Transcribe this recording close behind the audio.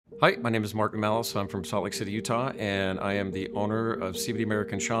Hi, my name is Mark Mellis. I'm from Salt Lake City, Utah, and I am the owner of CBD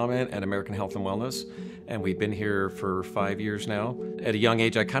American Shaman and American Health and Wellness. And we've been here for 5 years now. At a young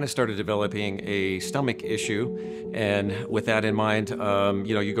age, I kind of started developing a stomach issue. And with that in mind,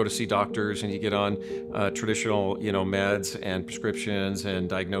 you go to see doctors and you get on traditional, meds and prescriptions and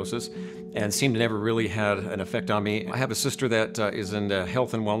diagnosis, and seemed to never really had an effect on me. I have a sister that is in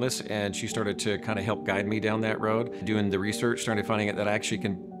health and wellness, and she started to kind of help guide me down that road. Doing the research, started finding out that I actually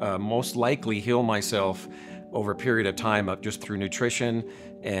can most likely heal myself over a period of time just through nutrition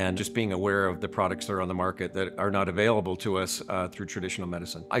and just being aware of the products that are on the market that are not available to us through traditional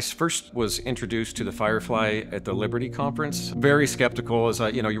medicine. I first was introduced to the Firefly at the Liberty Conference. Very skeptical as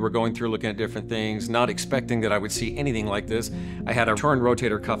you were going through looking at different things, not expecting that I would see anything like this. I had a torn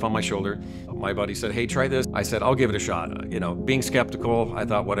rotator cuff on my shoulder. My buddy said, "Hey, try this." I said, "I'll give it a shot." Being skeptical, I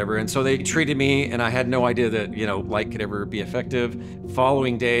thought whatever. And so they treated me, and I had no idea that, light could ever be effective.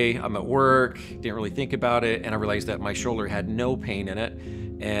 Following day, I'm at work, didn't really think about it, and I realized that my shoulder had no pain in it.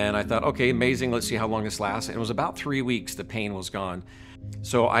 And I thought, okay, amazing, let's see how long this lasts. And it was about 3 weeks, the pain was gone.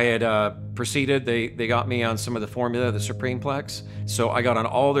 So I had proceeded, they got me on some of the formula, the Supremeplex. So I got on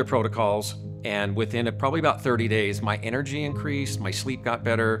all their protocols, and within probably about 30 days, my energy increased, my sleep got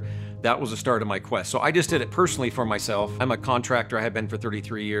better. That was the start of my quest. So I just did it personally for myself. I'm a contractor, I have been for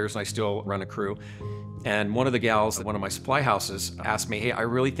 33 years, and I still run a crew. And one of the gals at one of my supply houses asked me, "Hey, I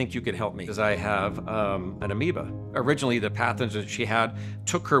really think you could help me because I have an amoeba." Originally, the pathogen that she had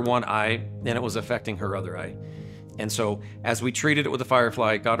took her one eye, and it was affecting her other eye. And so as we treated it with the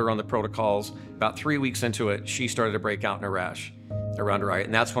Firefly, got her on the protocols, about 3 weeks into it, she started to break out in a rash around her eye.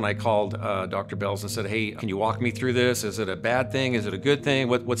 And that's when I called Dr. Bells and said, "Hey, can you walk me through this? Is it a bad thing? Is it a good thing?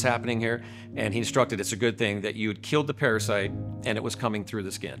 What's happening here?" And he instructed, it's a good thing, that you had killed the parasite and it was coming through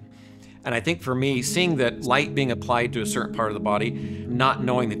the skin. And I think for me, seeing that light being applied to a certain part of the body, not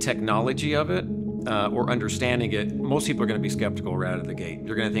knowing the technology of it or understanding it, most people are going to be skeptical right out of the gate.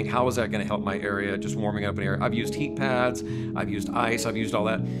 They're going to think, how is that going to help my area, just warming up an area? I've used heat pads, I've used ice, I've used all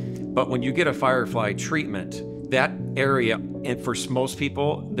that. But when you get a Firefly treatment, that area, and for most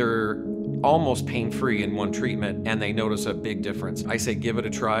people, they're almost pain-free in one treatment, and they notice a big difference. I say give it a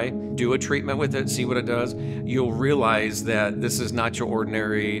try, do a treatment with it, see what it does. You'll realize that this is not your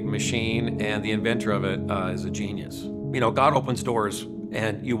ordinary machine, and the inventor of it is a genius. God opens doors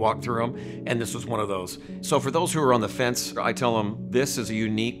and you walk through them, and this was one of those. So for those who are on the fence, I tell them this is a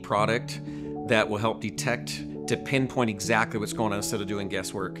unique product that will help detect, to pinpoint exactly what's going on instead of doing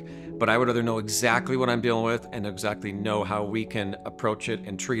guesswork. But I would rather know exactly what I'm dealing with and exactly know how we can approach it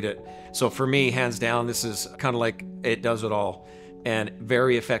and treat it. So for me, hands down, this is kind of like it does it all, and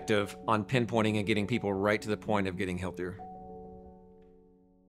very effective on pinpointing and getting people right to the point of getting healthier.